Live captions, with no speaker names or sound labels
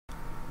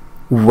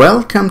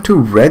Welcome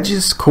to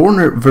Reggiez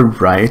Corner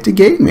Variety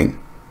Gaming.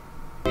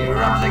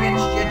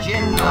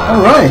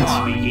 Alright,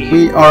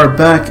 we are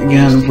back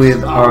again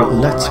with our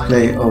Let's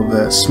Play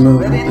of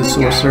Simon the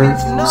Sorcerer,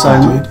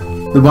 Simon,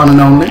 the one and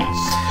only.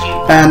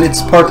 And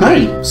it's part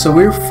 9, so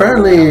we're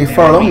fairly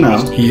far along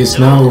now. He is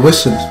now a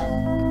wizard.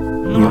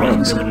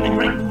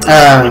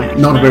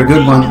 Not a very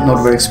good one, not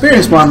a very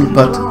experienced one,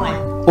 but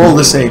all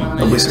the same,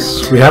 a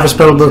wizard. We have a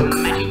spell book.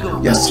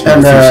 Yes,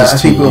 and I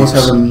think we also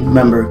have a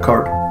member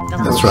card.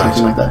 That's right.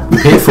 Something like that. We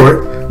paid for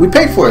it. We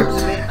paid for it,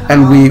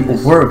 and we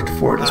worked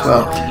for it as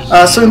well.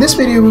 So in this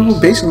video we will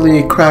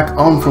basically crack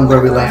on from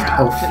where we left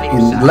off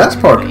in the last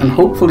part, and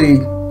hopefully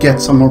get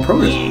some more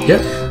progress.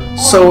 Yep.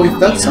 So if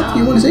that's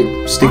something you want to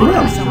see, stick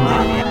around.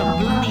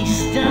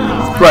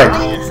 Right.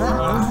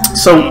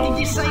 So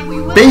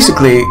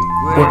basically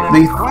what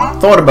we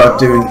thought about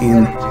doing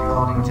in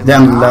the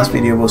end of the last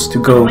video was to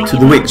go to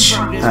the witch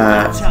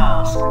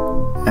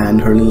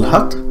and her little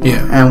hut.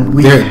 Yeah. And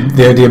we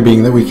the idea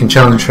being that we can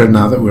challenge her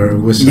now that we're a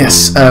wizard.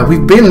 Yes,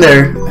 we've been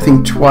there I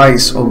think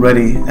twice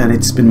already, and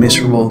it's been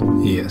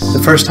miserable. Yes. The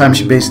first time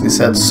she basically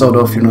said, "Sod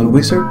off, you're not a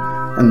wizard,"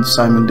 and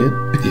Simon did.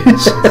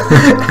 Yes.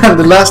 And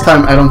the last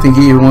time I don't think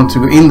he even wanted to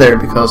go in there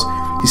because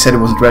he said he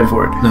wasn't ready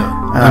for it. No.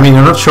 I mean,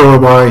 I'm not sure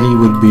why he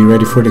would be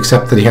ready for it,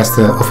 except that he has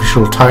the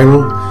official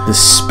title. The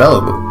spell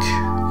book.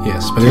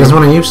 Yes, but he doesn't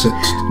want to use it.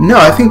 No,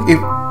 I think if...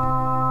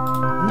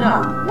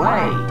 No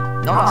way.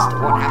 Not after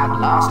what happened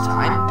last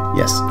time.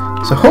 Yes.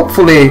 So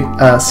hopefully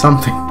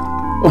something.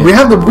 Oh, we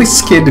have the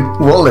WizKid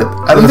wallet.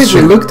 I don't think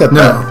we looked at that.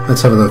 No,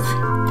 let's have a look.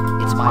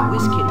 It's my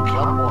WizKid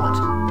club wallet.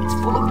 It's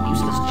full of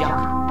useless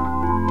junk.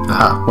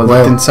 Ah, well,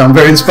 that didn't sound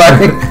very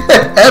inspiring.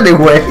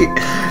 Anyway.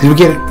 Did we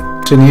get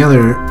any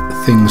other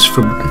things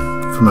from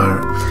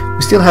our...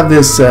 We still have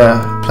this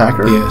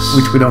placard, yes,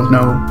 which we don't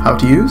know how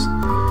to use.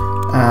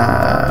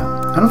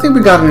 I don't think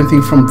we got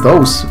anything from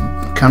those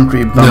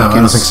country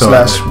bumpkins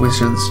slash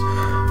wizards.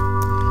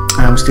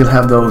 And we still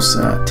have those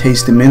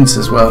tasty mints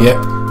as well. Yeah.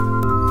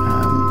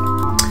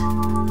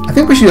 I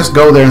think we should just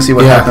go there and see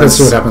what happens. Let's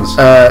see what happens.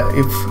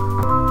 If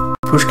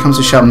push comes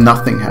to shove,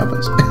 nothing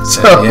happens.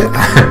 So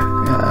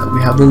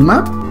we have the little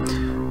map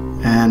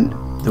and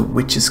the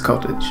witch's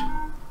cottage.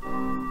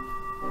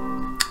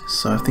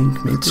 So I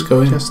think maybe let's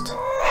go just...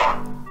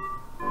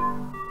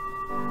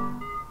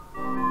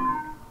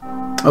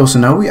 Oh, so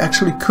now we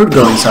actually could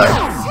go inside. So,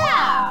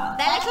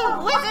 the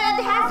little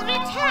wizard has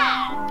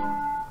returned.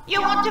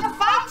 You want to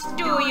fight,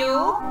 do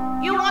you?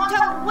 You want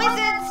a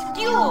wizard's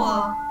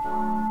duel?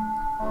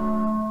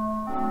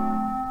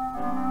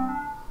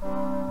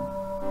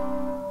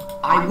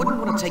 I wouldn't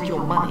want to take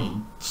your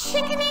money.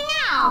 Chickening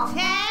out,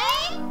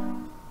 eh?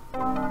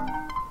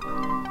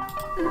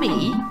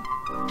 Me?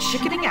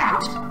 Chickening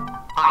out?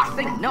 I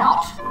think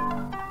not.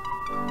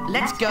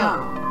 Let's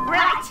go.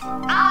 Right,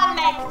 I'll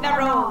make the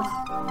rules.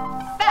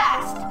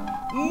 First,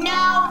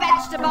 no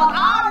vegetable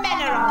or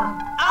mineral,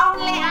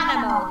 only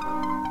animal.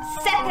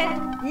 Second,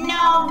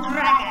 no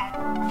dragon.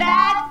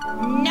 Third,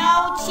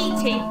 no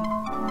cheating.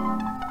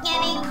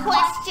 Any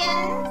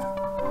questions?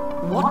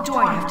 What do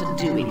I have to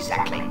do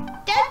exactly?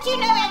 Don't you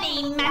know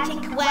any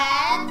magic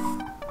words?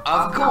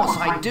 Of course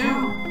I do.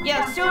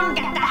 You'll soon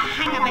get the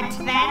hang of it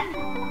then.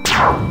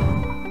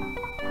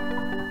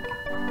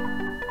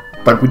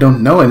 But we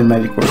don't know any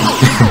magic words.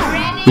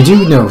 We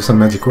do know some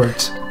magic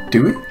words.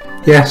 Do we?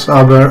 Yes,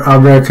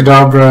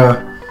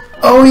 Abracadabra.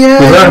 Oh yeah!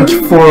 We learned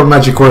 4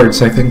 magic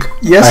words, I think.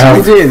 Yes,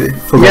 we did.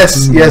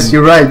 Yes,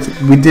 you're right.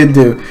 We did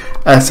do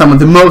some of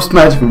the most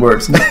magical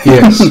words.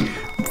 Yes.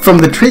 From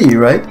the tree,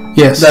 right?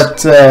 Yes.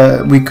 That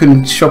we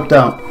couldn't chop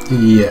down.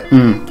 Yeah.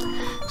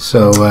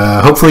 So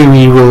hopefully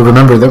we will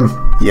remember them.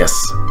 Yes.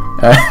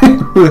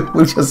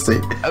 We'll just see.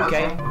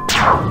 Okay.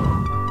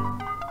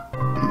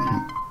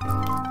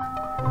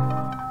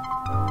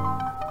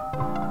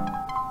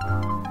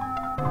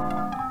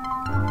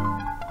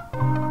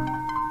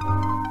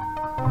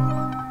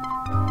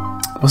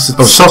 Was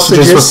it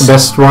sausages was the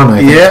best one, I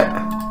think.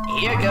 Yeah.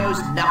 Here goes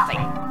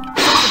nothing.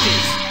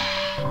 Sausages.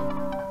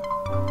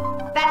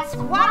 That's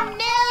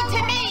 1-0 to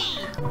me.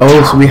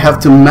 Oh, so we have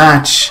to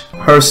match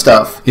her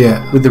stuff.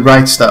 Yeah. With the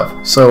right stuff.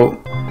 So.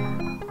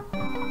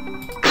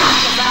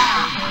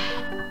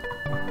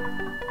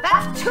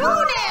 That's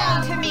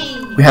 2-0 to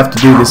me. We have to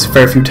do this a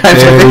fair few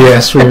times.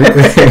 Yes.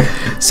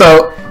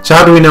 So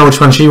how do we know which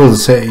one she will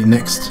say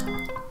next?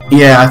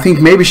 Yeah, I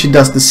think maybe she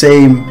does the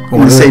same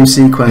in the same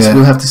sequence. Yeah.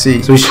 We'll have to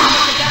see. So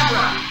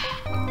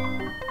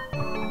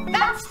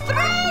That's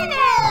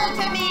 3-0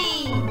 to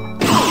me.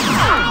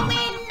 I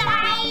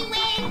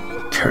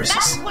win. Curses.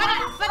 That's 1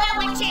 up for the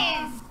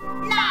witches.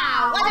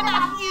 Now, what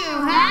about you,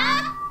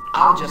 huh?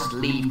 I'll just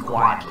leave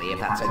quietly if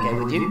that's okay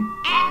with you.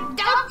 And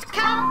don't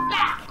come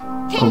back.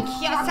 Think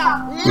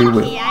yourself We will.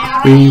 lucky I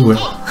already We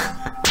will.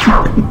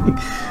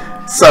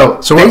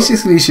 So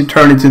basically she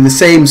turned into the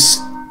same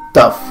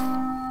stuff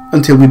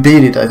until we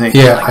beat it, I think.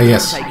 yeah, I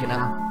guess. Taken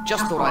her.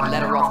 Just thought I'd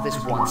let her off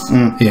this once.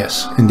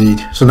 Yes,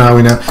 indeed. So now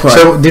we know. Quite.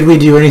 So did we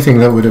do anything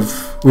that would have...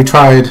 We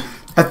tried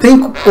I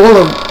think all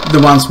of the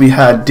ones we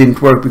had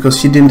didn't work because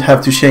she didn't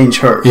have to change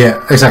her.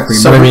 Yeah, exactly.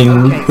 So but I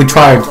mean, we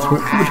tried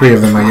 3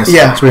 of them, I guess.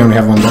 Yeah. So we only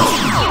have 1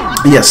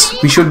 left. Yes,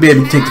 we should be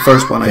able to take the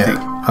first one, I think.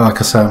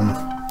 Alakazam.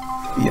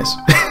 Yes.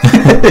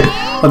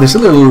 Oh, there's a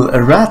little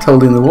rat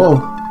hole in the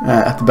wall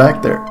at the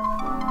back there.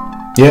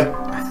 Yeah.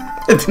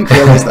 I didn't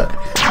realize that.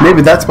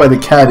 Maybe that's why the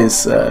cat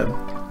is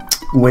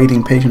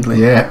waiting patiently.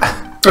 Yeah.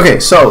 Okay,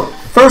 so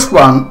first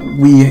one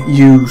we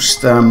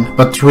used.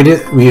 But we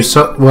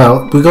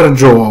got a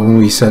draw when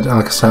we said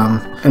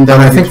Alakazam. And then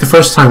I think the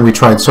first time we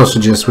tried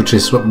Sausages, which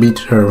is what beat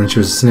her when she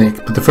was a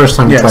snake. But the first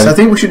time we tried... Yes, I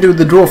think we should do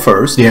the draw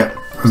first. Yeah.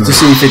 To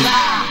see if it...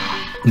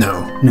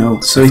 No. No,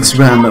 so it's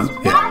random.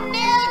 Yeah.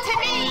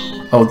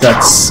 Oh,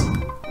 that's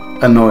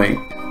annoying.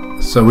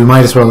 So we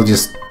might as well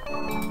just...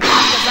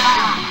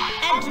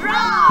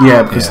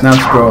 Yeah, because now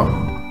it's draw.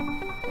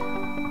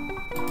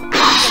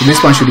 So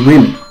this one should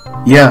win.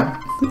 Yeah.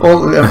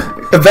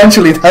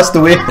 Eventually it has to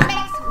win.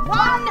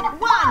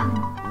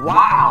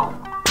 Wow.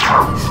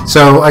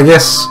 So I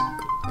guess...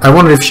 I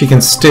wonder if she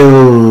can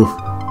still...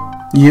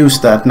 Use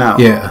that now.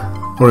 Yeah.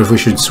 Or if we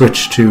should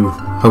switch to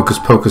Hocus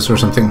Pocus or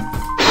something.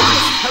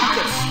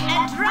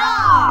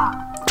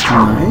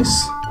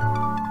 Nice.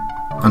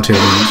 Until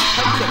we...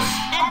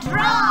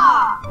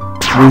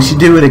 Will she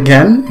do it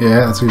again?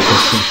 Yeah, that's a good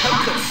question.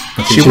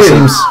 She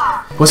will.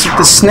 Was it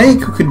the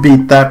snake who could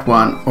beat that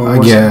one? Or I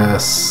was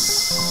guess...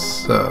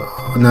 So...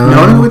 No.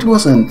 No, it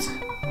wasn't.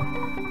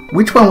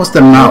 Which one was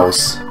the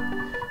mouse?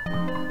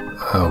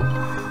 Oh.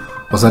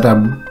 Was that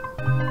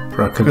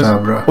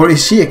Abracadabra? Or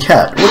is she a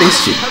cat? What is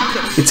she?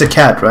 It's a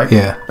cat, right?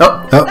 Yeah.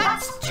 Oh, Oh.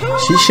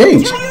 she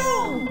changed.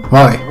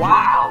 Why?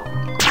 Wow.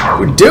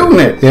 We're doing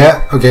it.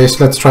 Yeah, okay,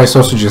 so let's try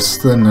Sausages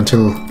then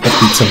until that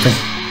beats something.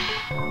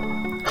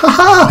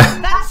 Haha!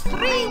 That's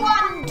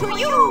 3-1 to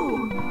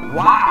you.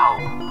 Wow.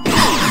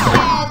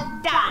 Well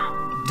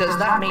done. Does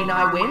that mean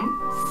I win?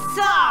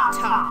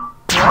 Sorta.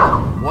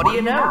 Well, what do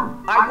you know?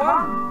 I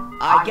won.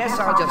 I guess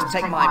I'll just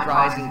take my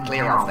prize and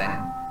clear off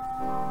then.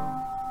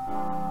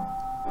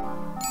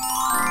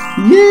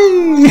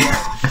 Yay!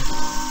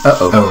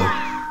 Uh-oh. Oh.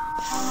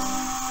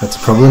 That's a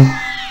problem?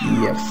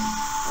 Yep.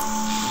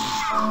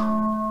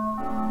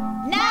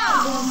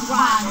 Now who's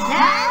won,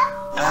 huh?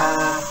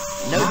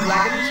 No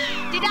dragons?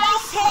 Did I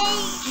say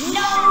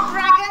no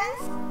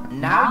dragons?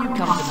 Now you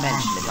come to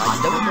mention it, I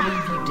don't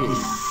believe you did.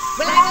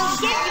 Well, I will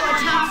give you a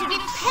chance to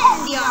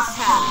defend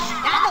yourself.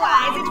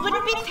 Otherwise, it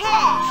wouldn't be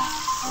fair.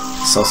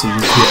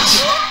 Sausages,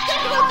 yes. What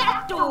good will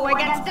that do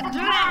against the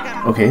dragon?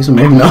 Okay, so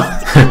maybe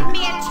not. Give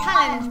me a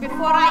challenge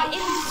before I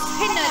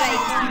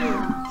incinerate you.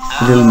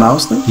 A little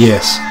mouse then?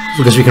 Yes.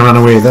 Because we can run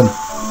away then.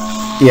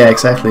 Yeah,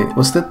 exactly.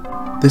 Was that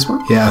this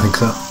one? Yeah, I think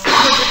so.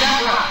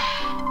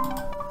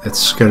 Let's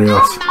scurry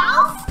off.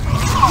 Mouse?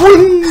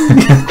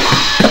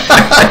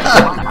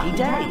 Lucky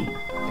day.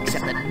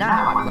 Except that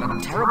now I've got a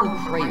terrible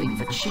craving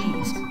for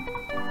cheese.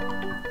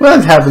 Well,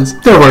 it happens.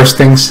 There are worse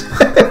things.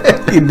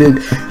 You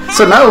did.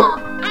 So now...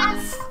 I'm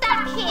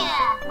stuck here.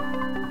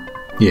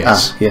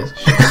 Yes. Ah, yes.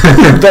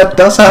 That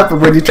does happen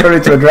when you turn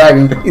into a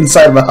dragon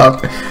inside of a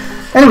hut.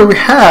 Anyway, we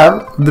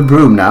have the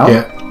broom now.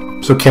 Yeah.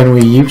 So can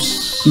we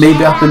use...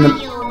 Maybe up in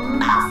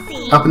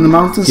the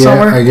mountains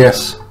somewhere? Yeah, I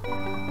guess.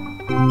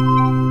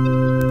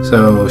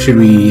 So should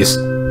we just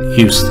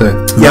use the...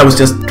 Yeah, I was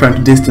just trying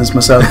to distance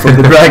myself from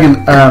the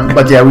dragon.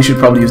 But yeah, we should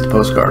probably use the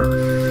postcard.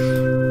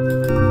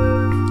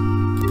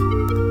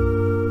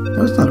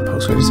 No, it's not a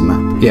postcard, it's a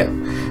map. Yeah.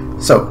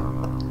 So,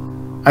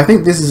 I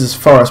think this is as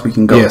far as we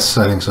can go. Yes,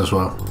 I think so as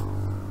well.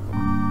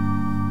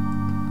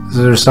 Is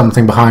there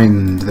something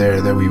behind there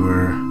that we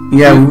were...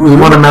 Yeah, we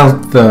want to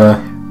melt the...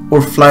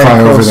 Or fly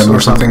over across them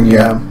or something,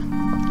 yeah.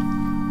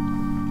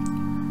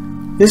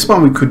 This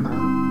one we could...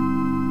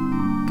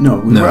 No,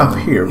 we were up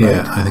here, right?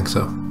 Yeah, I think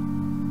so.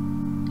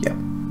 Yeah.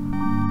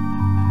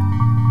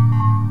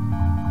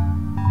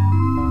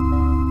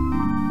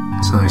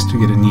 It's nice to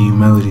get a new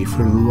melody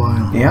for a little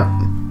while. Yeah.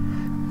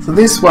 So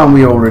this one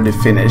we already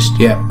finished.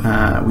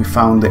 Yeah. We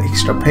found the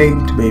extra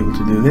peg to be able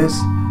to do this.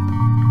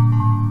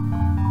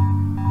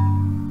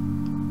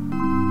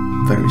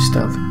 Very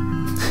stealthy.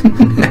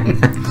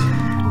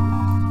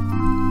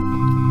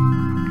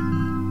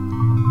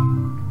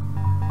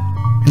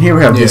 And here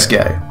we have this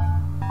guy.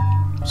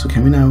 So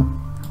can we now...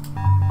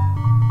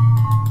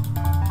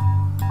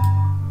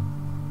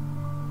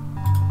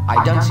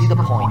 I don't see the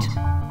point.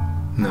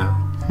 No.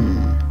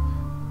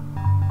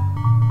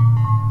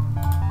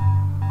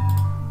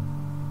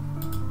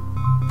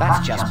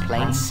 That's just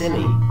plain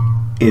silly.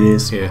 It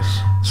is.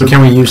 Yes. So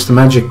can we use the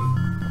magic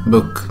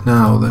book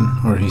now then?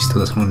 Or he still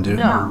doesn't want to do it?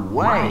 No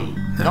way.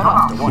 Not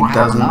after what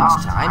happened doesn't.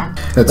 last time.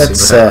 Let's Let's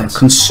see what happens.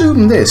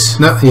 consume this.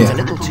 No, It's a yeah.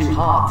 little too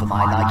hard for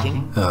my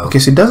liking. Oh.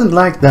 Because he doesn't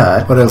like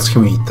that. What else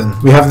can we eat then?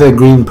 We have the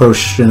green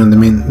potion and the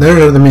mint.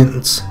 There are the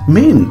mints.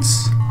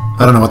 Mints.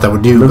 I don't know what that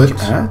would do, Look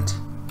but at.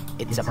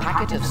 It's a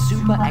packet of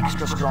super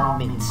extra strong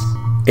mints.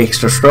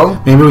 Extra strong.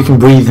 maybe we can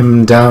breathe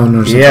him down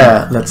or something.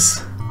 Yeah,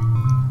 let's...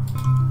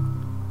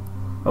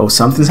 Oh,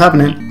 something's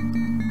happening.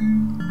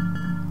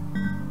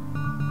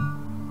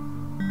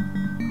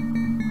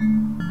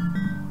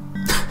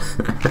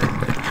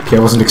 Okay, I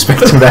wasn't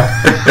expecting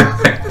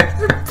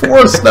that.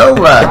 Poor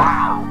snowman.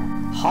 Wow.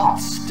 Hot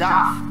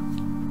stuff.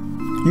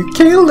 You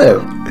killed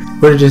him.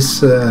 Where did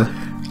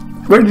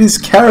his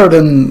carrot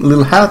and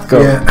little hat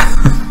go?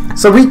 yeah.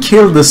 So we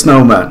killed the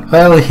snowman.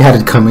 Well, he had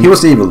it coming. He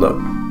was evil though.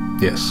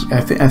 Yes. I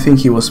think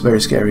he was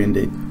very scary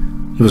indeed.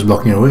 He was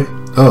blocking our way.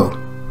 Oh.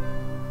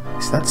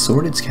 Is that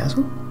Sordid's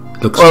castle?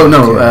 Looks Oh like,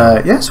 no,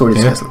 yeah,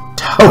 Sordid's yeah. castle.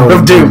 Tower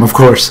of Doom. of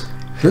course.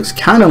 Looks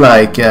kind of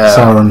like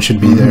Sauron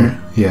should be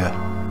there. Yeah.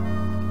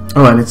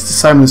 Oh, and it's the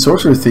Simon the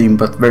Sorcerer theme,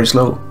 but very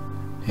slow.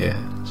 Yes.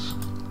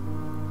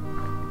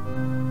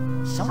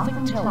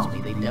 Something tells me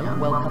they don't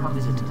welcome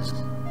visitors.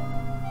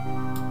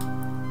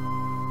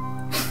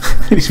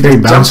 He's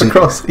very jumps bouncy.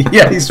 across.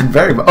 Yeah, he's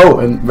very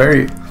and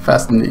very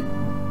fast indeed.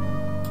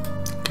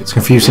 It's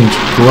confusing.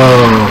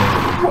 Whoa.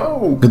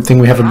 Whoa. Good thing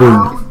we have a broom.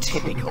 How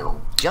typical.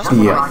 Just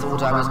when Yeah. I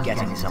thought I was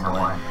getting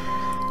somewhere.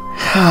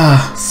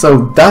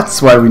 So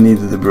that's why we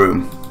needed the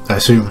broom. I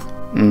assume.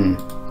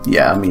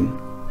 Yeah, I mean,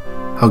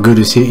 How good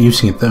is he at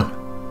using it though?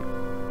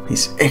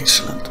 he's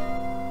excellent.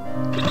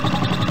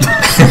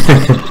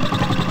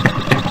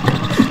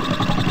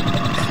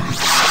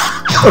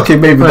 Okay,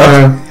 maybe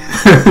that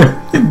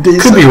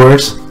Could be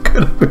worse.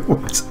 could be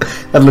worse.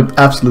 That looked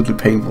absolutely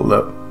painful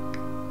though.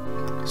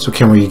 So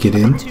can we get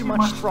in? Too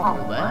much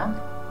throttle there.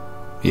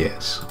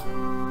 Yes.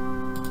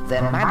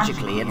 They're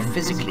magically and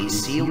physically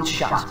sealed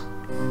shut.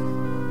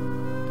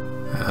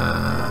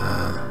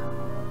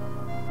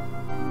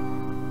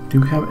 Do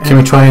we have? Can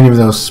we try any of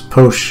those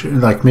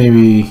potions? Like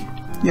maybe.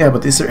 Yeah,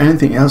 but is there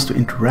anything else to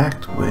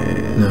interact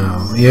with?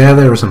 No. Yeah,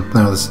 there was some.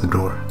 No, this is the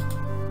door.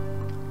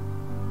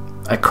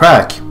 A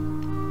crack.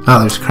 Ah,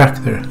 there's a crack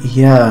there.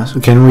 Yeah. So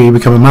can we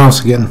become a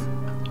mouse again?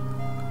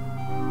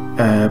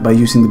 By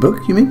using the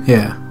book, you mean?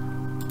 Yeah.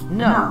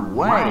 No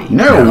way.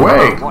 No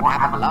way. What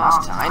happened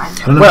last time?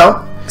 I don't know.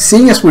 Well,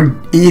 seeing as we're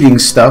eating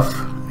stuff,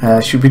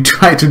 should we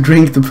try to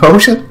drink the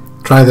potion?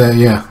 Try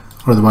the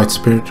or the white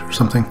spirit or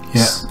something.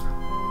 Yeah.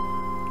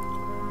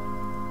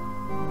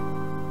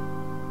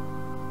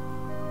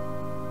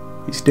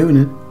 He's doing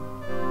it.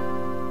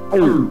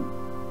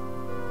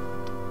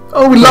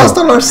 Oh, we lost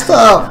all our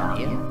stuff.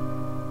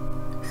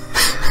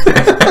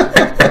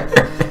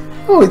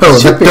 Oh, it's Oh, that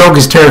chipping. dog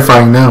is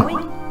terrifying now.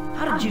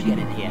 How did you get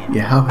in here?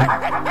 Yeah, how?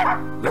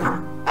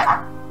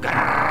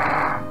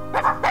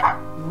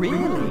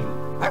 Really?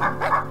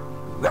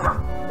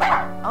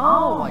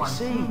 Oh, I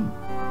see.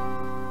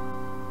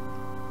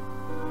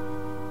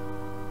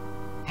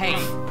 Hey,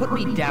 put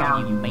me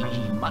down, you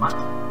mangy mutt.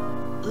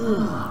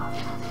 Ugh.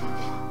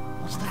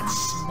 What's that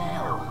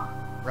smell?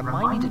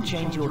 Remind me to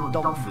change your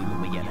dog food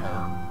when we get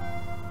home.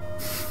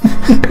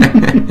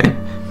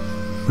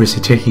 Where is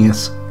he taking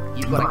us?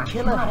 You've got a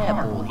killer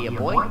hairball here,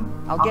 boy.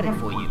 I'll get it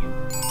for you.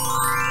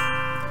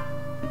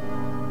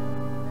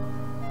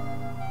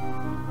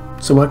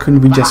 So why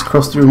couldn't we just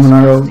cross the room on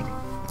our own?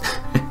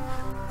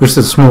 We're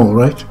still small,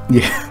 right?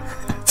 Yeah,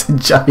 it's a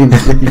giant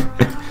leaf.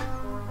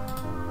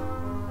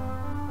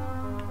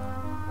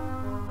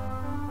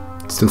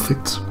 It still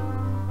fits.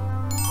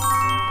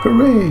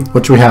 Hooray!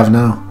 What do we have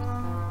now?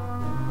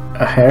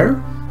 A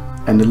hair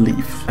and a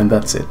leaf, and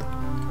that's it.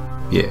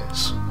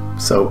 Yes.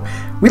 So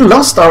we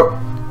lost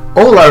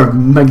all our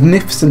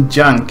magnificent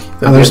junk.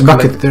 Oh, there's a we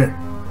bucket collected. there.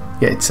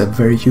 Yeah, it's a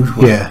very huge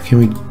one. Yeah, can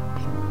we...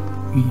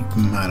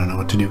 I don't know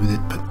what to do with it,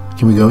 but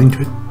can we go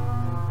into it?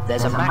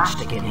 There's a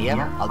matchstick in here.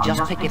 I'll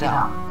just pick it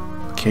up.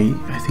 Okay,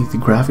 I think the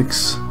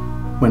graphics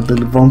went a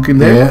little wonky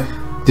there.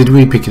 Yeah. Did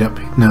we pick it up?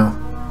 No.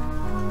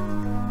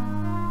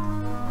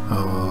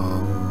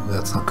 Oh,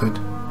 that's not good.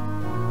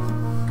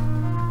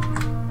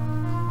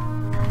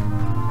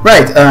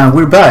 Right,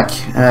 we're back.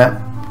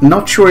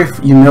 Not sure if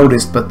you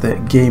noticed, but the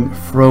game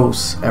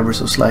froze ever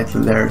so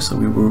slightly there, so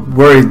we were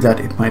worried that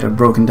it might have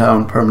broken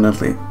down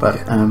permanently, but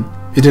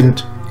It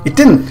didn't. it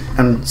didn't,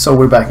 and so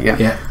we're back again.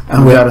 Yeah.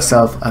 And we got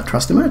ourselves a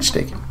trusty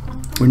matchstick.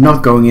 We're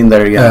not going in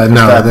there again.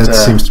 No, that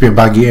seems to be a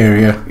buggy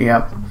area.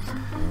 Yeah.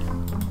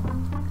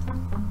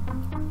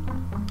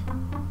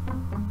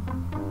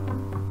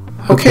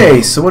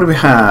 Okay, so what do we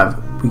have?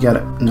 We got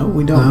a... No,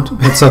 we No, don't.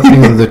 what's that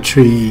thing on the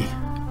tree?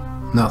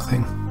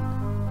 Nothing.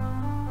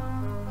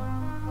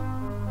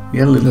 We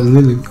got a The little...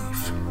 lily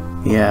leaf.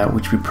 Yeah,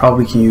 which we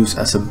probably can use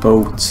as a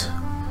boat.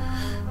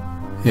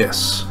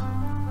 Yes.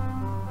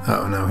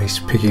 Oh no, he's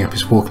picking up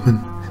his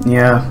Walkman.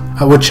 Yeah.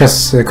 Which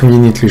has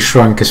conveniently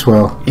shrunk as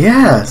well.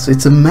 Yeah, so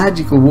it's a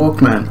magical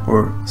Walkman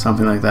or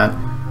something like that.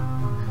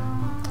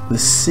 The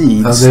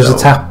seeds. Oh, there's though. a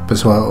tap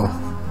as well.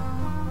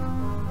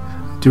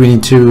 Do we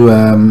need to...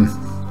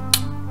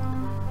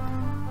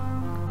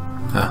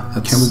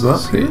 Can we go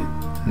up here?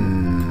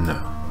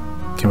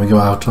 No. Can we go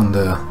out on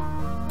the...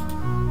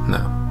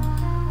 No.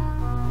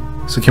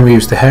 So can we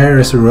use the hair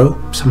as a rope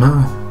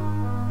somehow?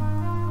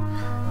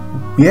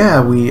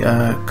 Yeah, we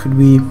could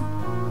we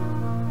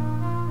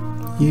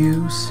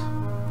use...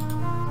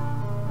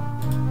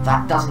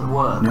 That doesn't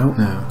work. No.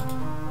 No.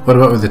 What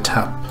about with the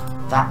tap?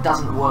 That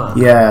doesn't work.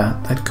 Yeah,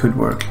 that could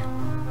work.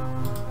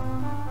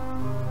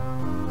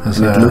 As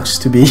And it looks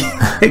to be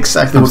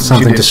exactly what we should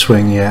something do. to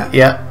swing, yeah.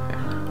 Yeah.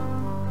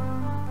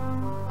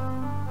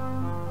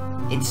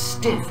 It's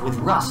stiff with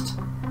rust.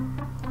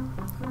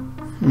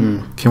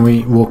 Can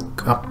we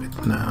walk up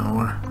it now,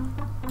 or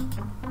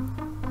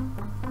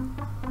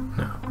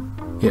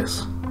no?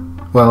 Yes.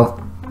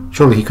 Well,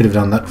 surely he could have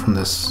done that from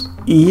this.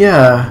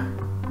 Yeah.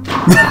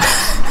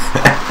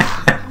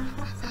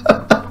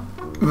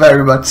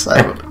 Very much so.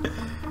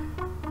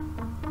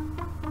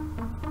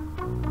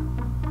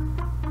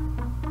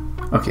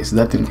 Okay, so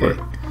that didn't work.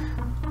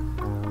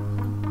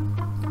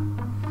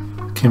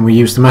 Can we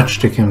use the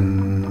matchstick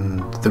and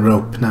the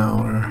rope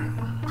now, or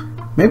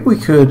Maybe we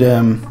could.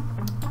 That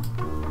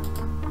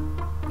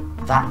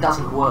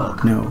doesn't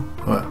work. No.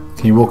 what?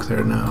 Can you walk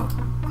there now?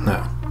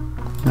 No.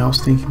 I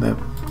was thinking that,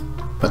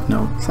 but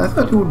no. So I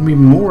thought it would be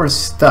more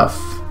stuff.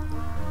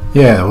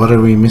 Yeah. What are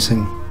we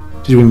missing?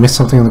 Did we miss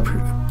something on the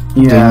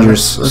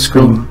dangerous let's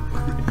screen? Go.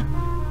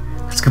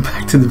 Let's go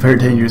back to the very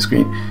dangerous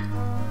screen.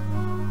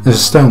 There's a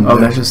stone. Oh,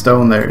 there. there's a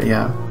stone there.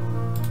 Yeah.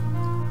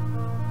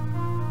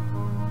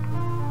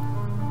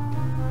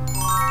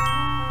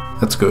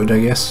 That's good, I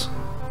guess.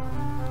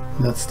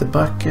 That's the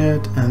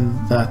bucket, and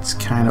that's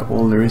kind of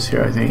all there is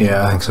here, I think.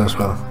 Yeah, I think so as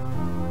well.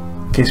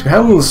 Okay, so we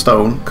have a little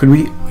stone. Could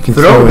we can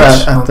throw throw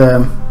that it at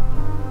the...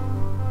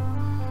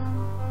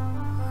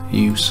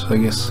 Use, I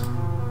guess.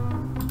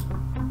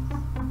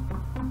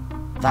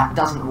 That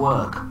doesn't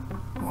work.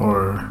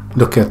 Or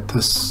look at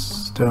the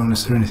stone.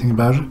 Is there anything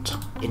about it?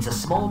 It's a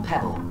small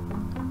pebble.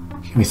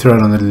 Can we throw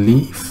it on the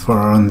leaf or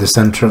on the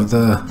center of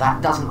the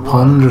That doesn't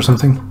pond work. or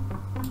something?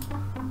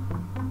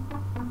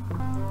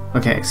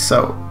 Okay,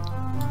 so...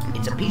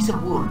 It's a piece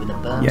of wood with a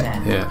burnt Yeah.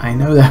 end. Yeah. I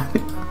know that.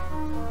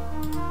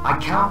 I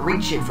can't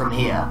reach it from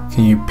here.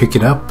 Can you pick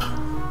it up?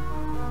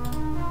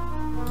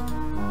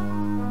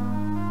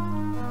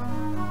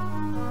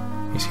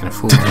 He's gonna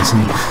fool me, isn't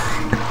he?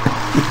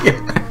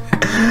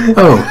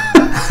 Oh.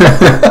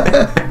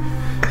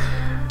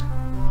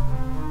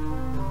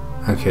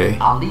 Okay.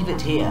 I'll leave it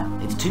here.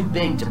 It's too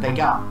big to pick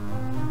up.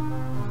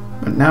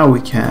 But now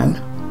we can.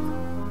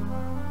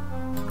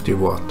 Do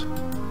what?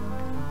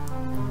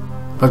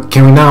 But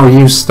can we now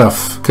use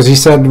stuff? Because he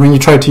said when you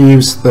tried to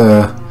use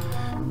the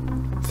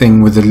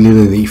thing with the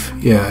lily leaf,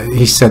 yeah,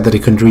 he said that he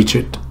couldn't reach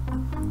it.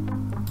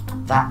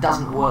 That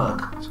doesn't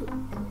work.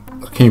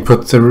 Can you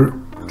put the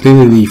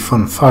lily leaf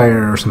on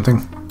fire or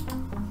something?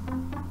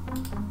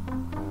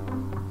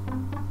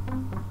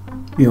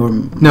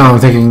 No, I'm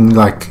thinking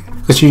like,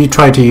 because you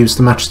tried to use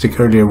the matchstick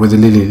earlier with the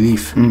lily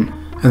leaf, and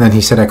then he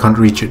said I can't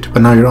reach it,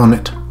 but now you're on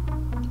it.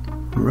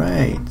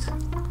 Right.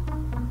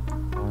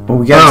 Well,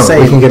 we got a Oh,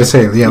 sail. we can get a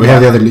sail. Yeah, we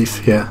have the other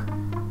leaf. Yeah.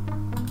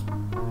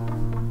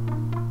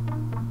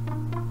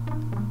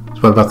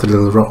 So what about the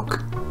little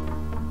rock?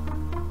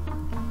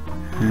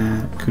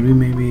 Could we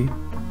maybe...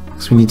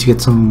 Because we need to get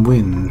some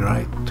wind,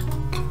 right?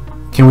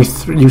 Can we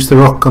use the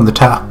rock on the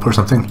tap or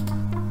something?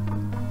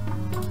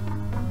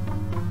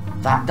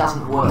 That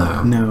doesn't work.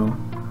 No. No.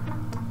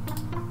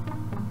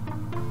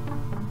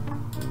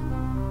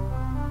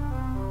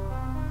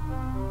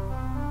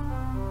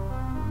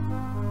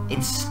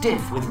 It's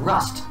stiff with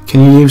rust.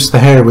 Can you use the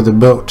hair with the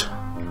boat?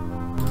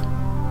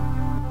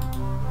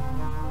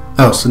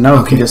 Oh, So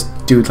now we can just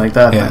do it like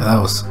that. Yeah, then. that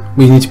was...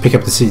 We need to pick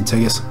up the seeds, I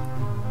guess.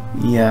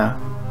 Yeah.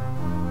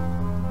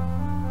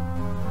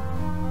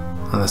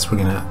 Unless we're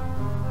gonna...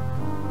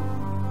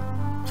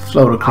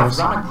 Float I've across.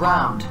 run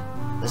aground.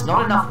 There's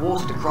not enough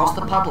water to cross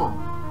the puddle.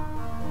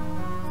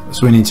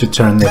 So we need to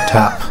turn the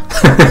tap.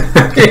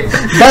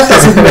 That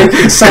doesn't make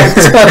exact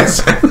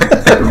sense.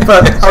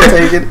 But I'll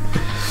take it.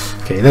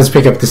 Okay, let's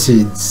pick up the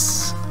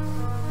seeds.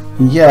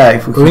 Yeah,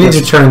 if we We need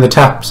to turn the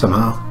tap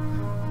somehow.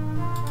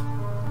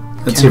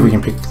 Let's see if we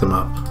can pick them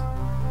up.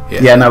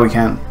 Yeah, now we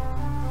can.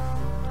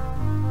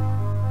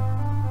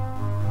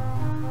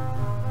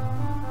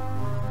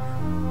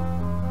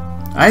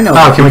 I know.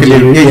 Oh, can we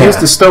do- yeah. Use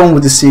the stone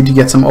with the seed to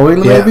get some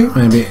oil, maybe?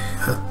 maybe.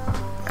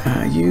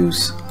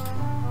 Use...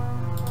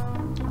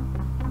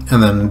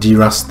 And then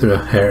derust the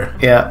hair.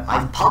 Yeah,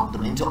 I've pulped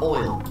them into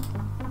oil.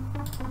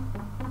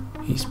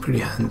 He's pretty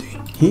handy.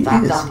 he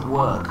That is. doesn't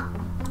work.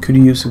 Could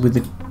you use it with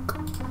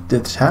the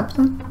tap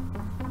then?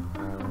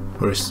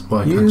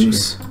 Why can't you?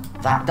 Use...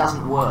 That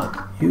doesn't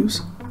work.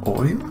 Use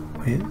oil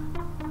with...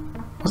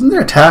 Wasn't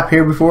there a tap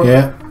here before?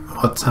 Yeah.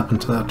 What's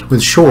happened to that?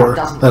 With shore,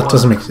 That that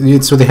doesn't make sense.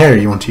 It's with the hair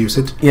you want to use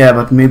it. Yeah,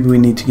 but maybe we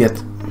need to get...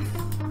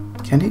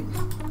 Can he?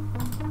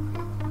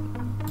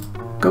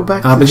 Go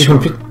back to the But you shore.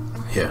 can pick...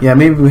 Yeah. Yeah,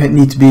 maybe we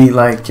need to be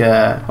like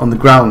on the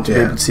ground to be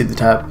Yeah. able to see the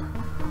tap.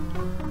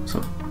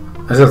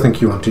 I still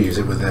think you want to use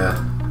it with the...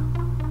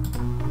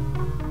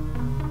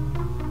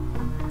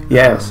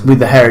 Yeah, with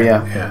the hair,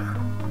 yeah. Yeah.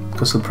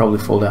 Because it'll probably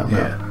fall down.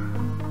 Yeah.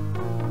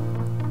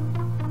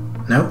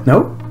 No?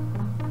 No?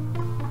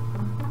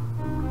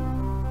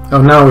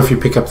 Oh, now if you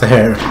pick up the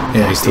hair...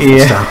 Yeah, he still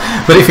falls Yeah.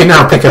 down. But if you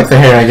now pick up the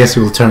hair, I guess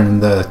you will turn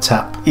the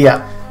tap.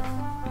 Yeah.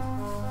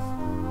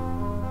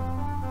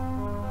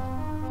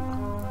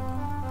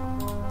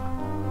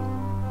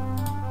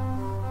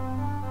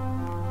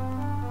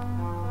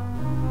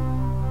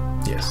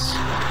 Yes.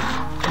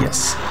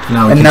 Yes.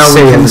 Now And can now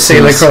we can the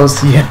sail seas,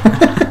 across. Yeah.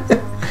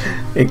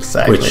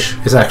 Exactly. Which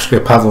is actually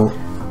a paddle.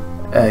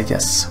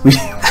 Yes,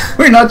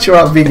 we're not sure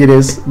how big it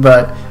is,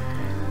 but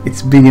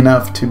it's big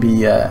enough to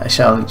be a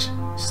challenge.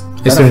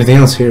 Is there anything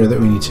else here that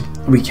we need to...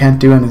 We can't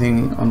do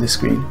anything on this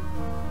screen.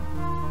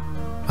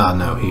 Ah,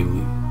 no,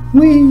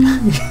 Whee!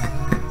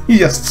 He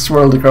just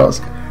swirled across.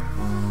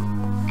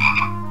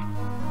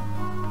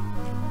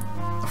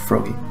 A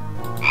froggy.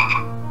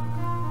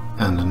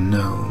 And a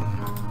gnome.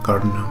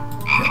 Garden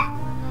gnome. Yeah.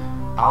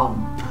 Oh,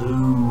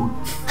 poo.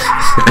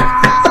 Hey,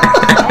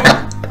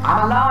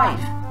 I'm alive.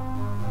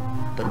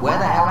 But where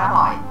the hell am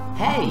I?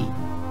 Hey,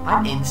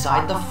 I'm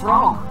inside the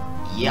frog.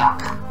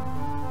 Yuck.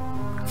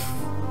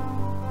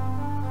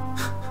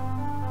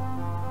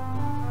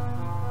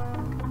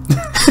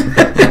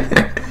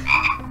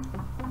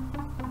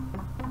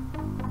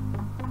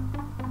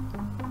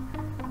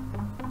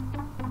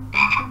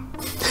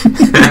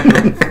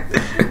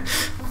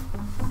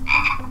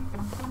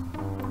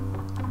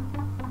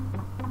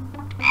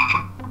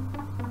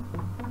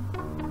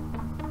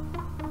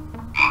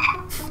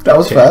 That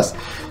was fast.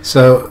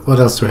 So, what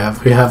else do we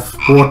have? We have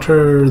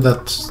water,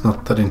 that's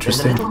not that There's a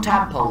interesting. little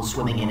tadpole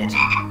swimming in it.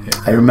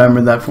 I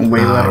remember that from way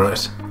back.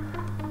 Right.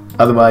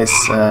 Otherwise,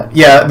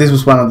 yeah, this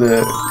was one of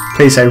the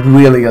places I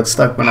really got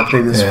stuck when I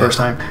played this first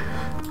time.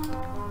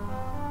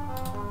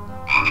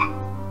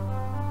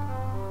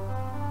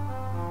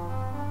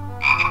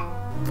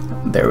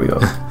 There we go.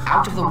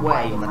 Out of the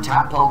way or the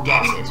tadpole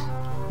gets it.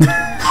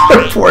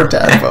 Poor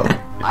tadpole.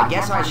 I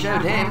guess I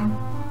showed him.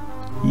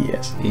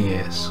 Yes.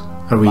 Yes.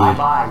 Are we...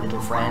 Bye-bye, little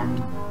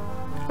friend.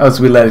 Oh,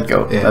 so we let it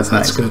go. Yeah, that's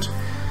nice. good.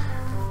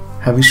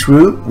 Have we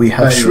shroom? We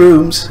have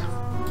shrooms.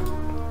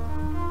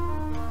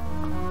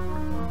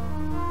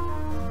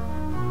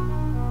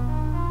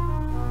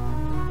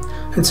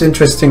 It's an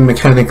interesting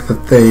mechanic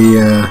that they...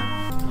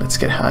 Let's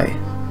get high.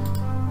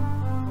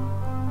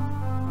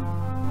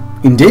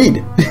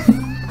 Indeed.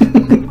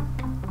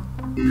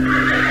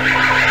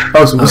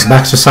 Oh, so it was,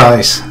 back to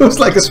size. it was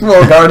like a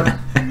small garden.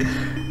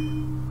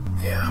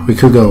 Yeah, we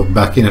could go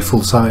back in at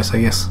full size, I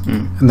guess.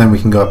 And then we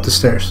can go up the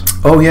stairs.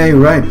 Oh yeah, you're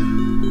right.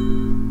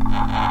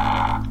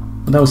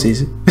 Well, that was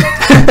easy.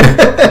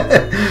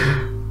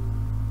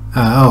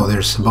 Oh,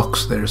 there's a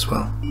box there as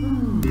well.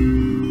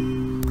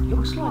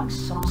 Looks like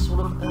some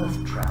sort of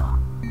earth tremor.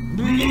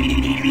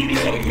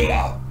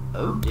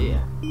 Oh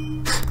dear.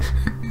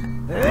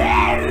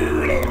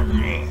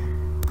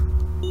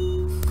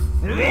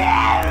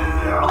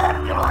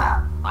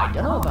 I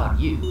don't know about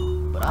you,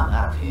 but I'm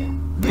out of here.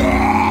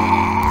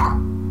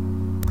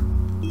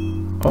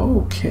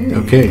 Okay.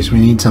 Okay, so we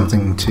need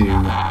something to...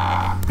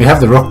 We have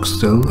the rock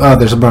still. Ah,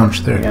 there's a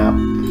branch there. Yeah.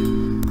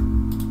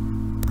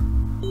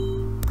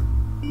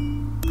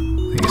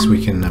 I guess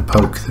we can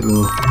poke the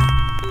little...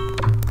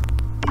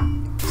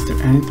 Is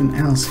there anything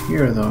else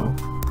here, though?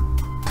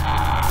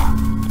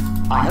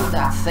 I hope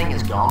that thing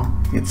is gone.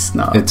 It's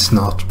not. It's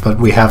not, but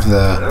we have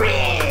the...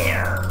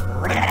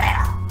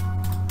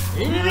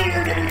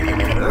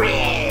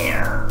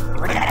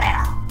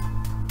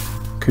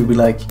 Could we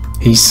like...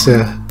 He's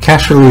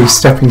casually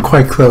stepping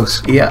quite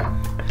close. Yeah.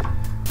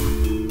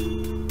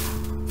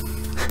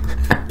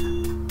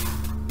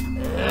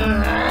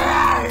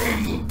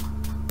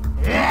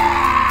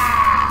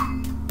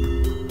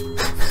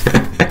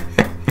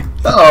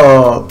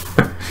 Oh!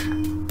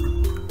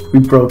 We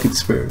broke its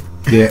spirit.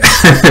 Yeah.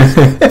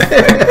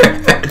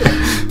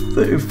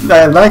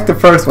 I like the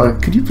first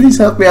one. Could you please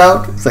help me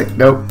out? It's like,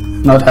 nope,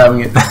 not having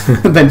it.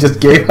 And then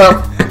just gave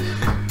up.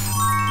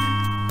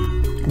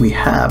 We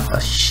have a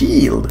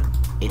shield.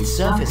 Its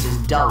surface is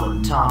dull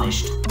and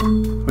tarnished.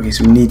 Okay,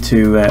 so we need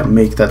to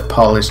make that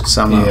polished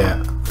somehow.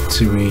 Yeah.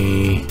 So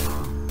we...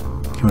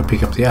 Can we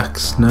pick up the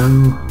axe? No.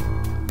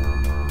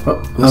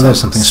 Oh, there's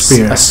something. A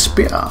spear. A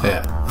spear.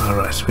 Yeah.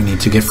 Alright, we need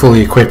to get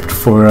fully equipped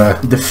for...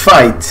 The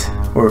fight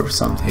or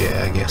something.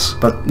 Yeah, I guess.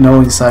 But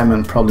knowing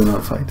Simon, probably not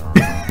a fight.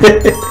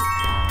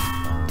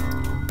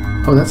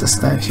 Oh, that's a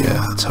statue.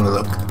 Yeah, let's have a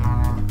look.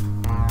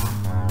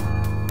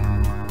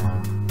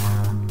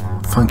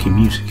 Funky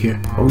music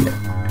here. Oh yeah.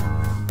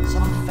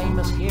 Some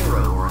famous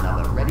hero or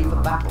another ready for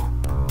battle.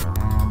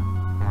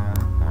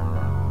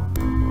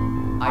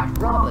 I'd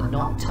rather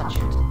not touch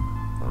it.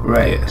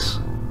 Right. Yes.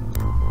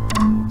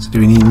 So do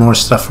we need more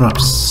stuff from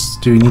us?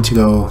 Do we need to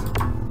go...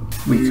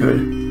 We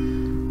could.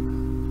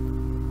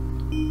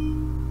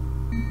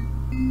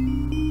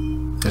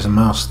 There's a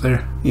mouse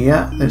there.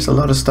 Yeah, there's a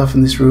lot of stuff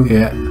in this room.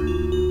 Yeah.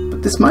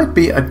 But this might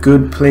be a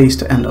good place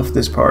to end off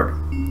this part.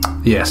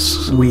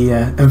 Yes. We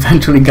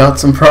eventually got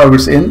some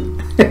progress in.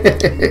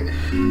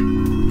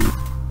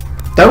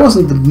 That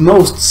wasn't the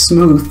most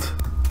smooth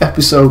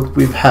episode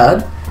we've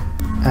had.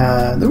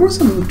 There were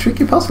some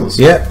tricky puzzles.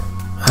 Yeah.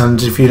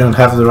 And if you don't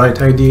have the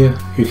right idea,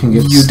 you can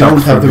get You stuck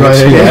don't have for the a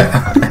right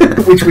bit.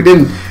 idea. Which we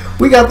didn't.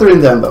 We got there in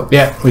the end though.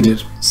 Yeah, we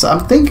did. So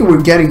I'm thinking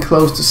we're getting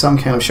close to some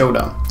kind of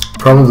showdown.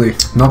 Probably.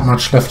 Not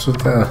much left of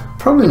the...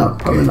 Probably not.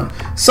 Probably not.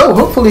 So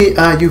hopefully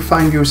you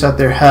fine viewers out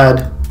there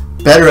had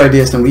better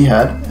ideas than we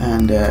had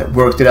and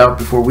worked it out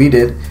before we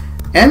did.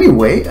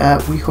 Anyway,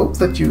 we hope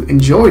that you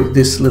enjoyed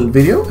this little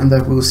video and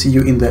that we'll see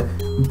you in the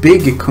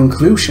big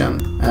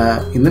conclusion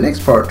in the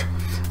next part.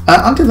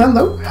 Until then,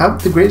 though,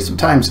 have the greatest of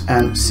times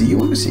and see you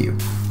when we see you.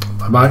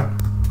 Bye-bye.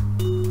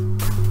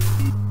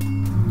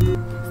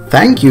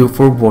 Thank you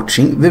for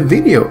watching the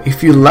video.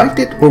 If you liked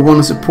it or want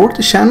to support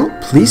the channel,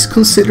 please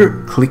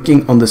consider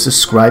clicking on the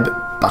subscribe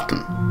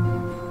button.